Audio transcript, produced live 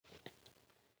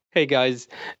Hey guys,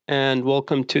 and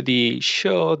welcome to the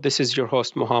show. This is your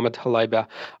host, Mohammed Halaiba.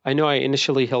 I know I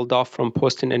initially held off from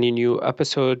posting any new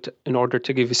episode in order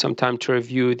to give you some time to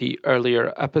review the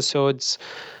earlier episodes,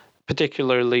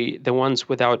 particularly the ones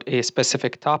without a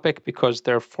specific topic, because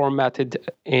they're formatted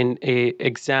in a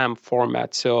exam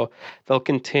format. So they'll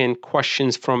contain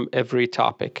questions from every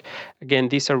topic. Again,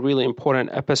 these are really important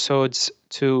episodes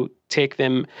to take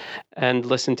them and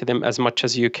listen to them as much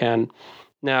as you can.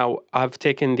 Now, I've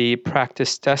taken the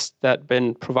practice test that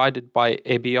been provided by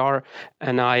ABR,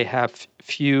 and I have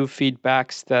few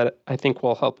feedbacks that I think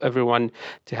will help everyone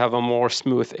to have a more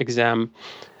smooth exam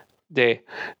day.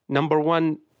 Number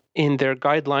one, in their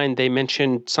guideline, they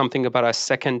mentioned something about a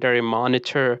secondary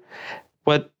monitor.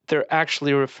 What they're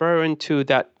actually referring to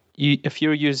that if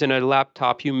you're using a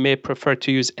laptop, you may prefer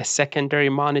to use a secondary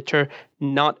monitor,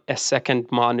 not a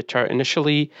second monitor.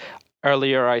 Initially,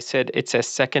 earlier I said it's a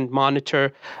second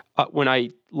monitor. When I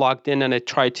logged in and I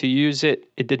tried to use it,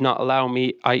 it did not allow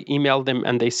me. I emailed them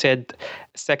and they said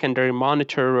secondary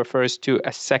monitor refers to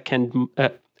a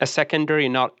secondary,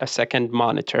 not a second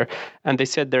monitor. And they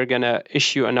said they're going to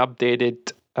issue an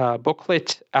updated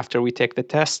booklet after we take the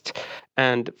test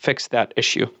and fix that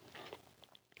issue.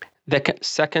 The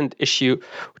second issue,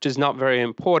 which is not very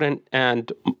important,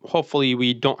 and hopefully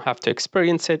we don't have to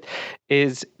experience it,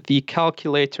 is the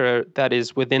calculator that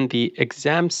is within the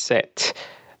exam set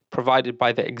provided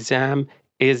by the exam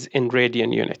is in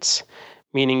radian units.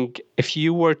 Meaning, if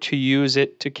you were to use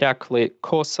it to calculate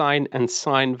cosine and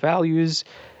sine values,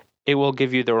 it will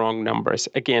give you the wrong numbers.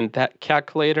 Again, that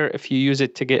calculator, if you use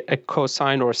it to get a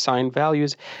cosine or sine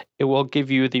values, it will give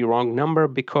you the wrong number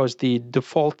because the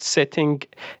default setting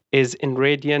is in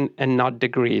radian and not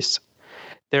degrees.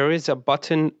 There is a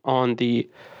button on the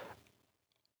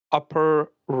upper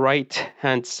right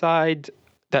hand side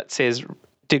that says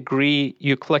degree.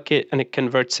 You click it and it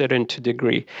converts it into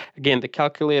degree. Again, the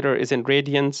calculator is in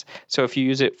radians, so if you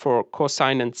use it for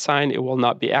cosine and sine, it will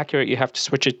not be accurate. You have to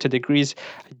switch it to degrees.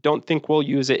 I don't think we'll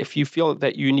use it. If you feel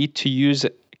that you need to use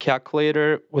a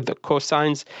calculator with the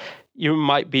cosines, you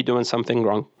might be doing something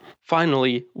wrong.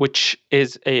 Finally, which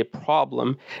is a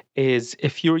problem, is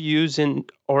if you're using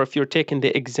or if you're taking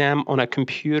the exam on a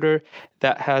computer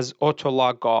that has auto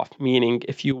log off, meaning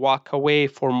if you walk away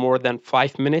for more than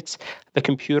 5 minutes, the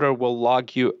computer will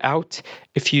log you out.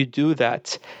 If you do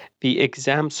that, the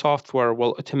exam software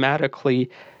will automatically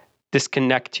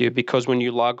disconnect you because when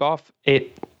you log off,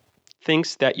 it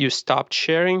thinks that you stopped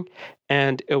sharing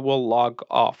and it will log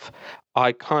off.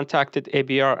 I contacted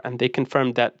ABR and they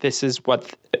confirmed that this is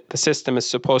what the system is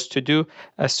supposed to do.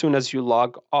 As soon as you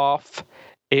log off,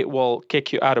 it will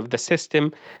kick you out of the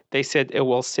system. They said it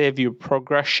will save you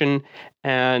progression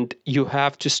and you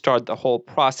have to start the whole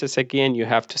process again. You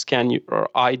have to scan your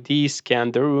ID,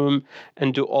 scan the room,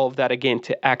 and do all of that again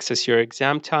to access your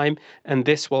exam time. And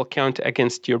this will count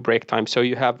against your break time. So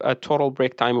you have a total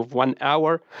break time of 1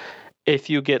 hour. If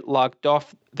you get logged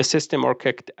off the system or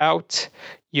kicked out,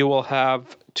 you will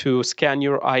have to scan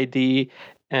your ID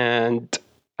and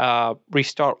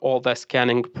restart all the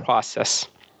scanning process.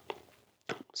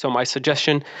 So my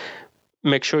suggestion,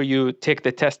 make sure you take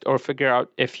the test or figure out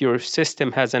if your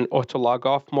system has an auto log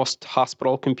off. Most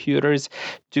hospital computers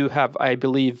do have, I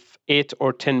believe, 8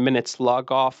 or 10 minutes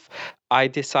log off. I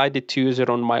decided to use it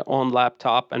on my own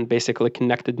laptop and basically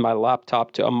connected my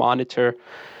laptop to a monitor.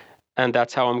 And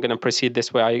that's how I'm going to proceed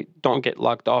this way. I don't get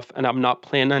logged off, and I'm not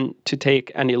planning to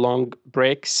take any long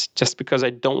breaks just because I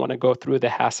don't want to go through the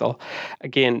hassle.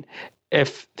 Again,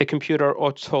 if the computer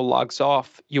auto logs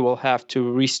off, you will have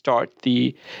to restart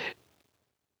the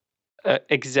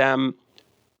exam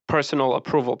personal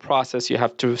approval process. You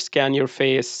have to scan your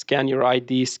face, scan your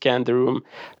ID, scan the room.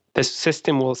 The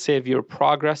system will save your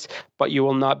progress, but you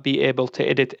will not be able to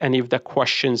edit any of the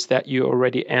questions that you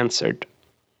already answered.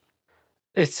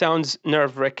 It sounds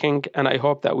nerve-wracking, and I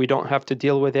hope that we don't have to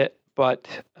deal with it, but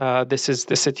this is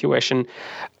the situation.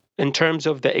 In terms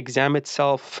of the exam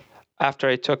itself, after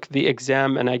I took the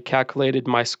exam and I calculated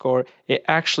my score, it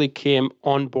actually came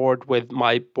on board with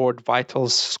my Board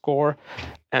Vitals score.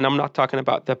 And I'm not talking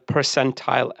about the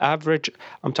percentile average,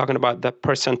 I'm talking about the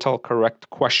percentile correct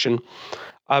question.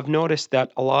 I've noticed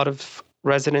that a lot of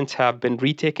residents have been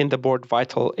retaking the Board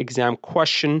Vital exam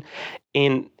question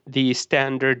in the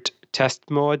standard test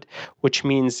mode, which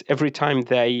means every time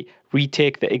they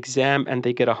retake the exam and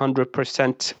they get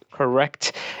 100%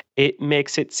 correct, it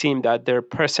makes it seem that their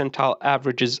percentile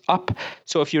average is up.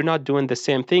 So if you're not doing the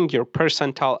same thing, your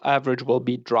percentile average will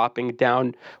be dropping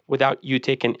down without you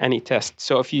taking any test.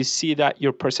 So if you see that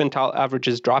your percentile average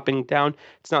is dropping down,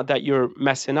 it's not that you're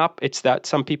messing up, it's that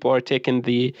some people are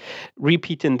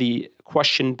repeating the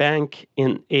question bank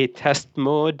in a test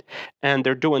mode, and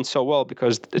they're doing so well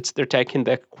because they're taking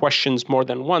the questions more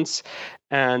than once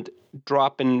and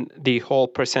dropping the whole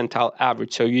percentile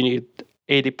average. So you need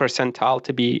 80 percentile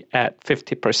to be at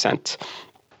 50%.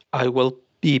 I will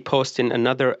be posting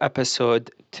another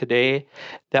episode today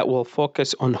that will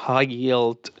focus on high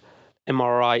yield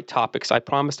MRI topics. I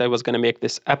promised I was going to make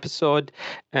this episode,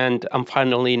 and I'm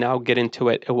finally now getting to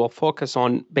it. It will focus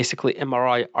on basically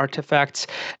MRI artifacts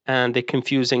and the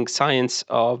confusing science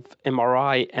of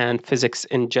MRI and physics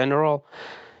in general.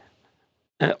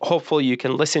 Hopefully you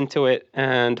can listen to it,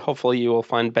 and hopefully you will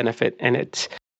find benefit in it.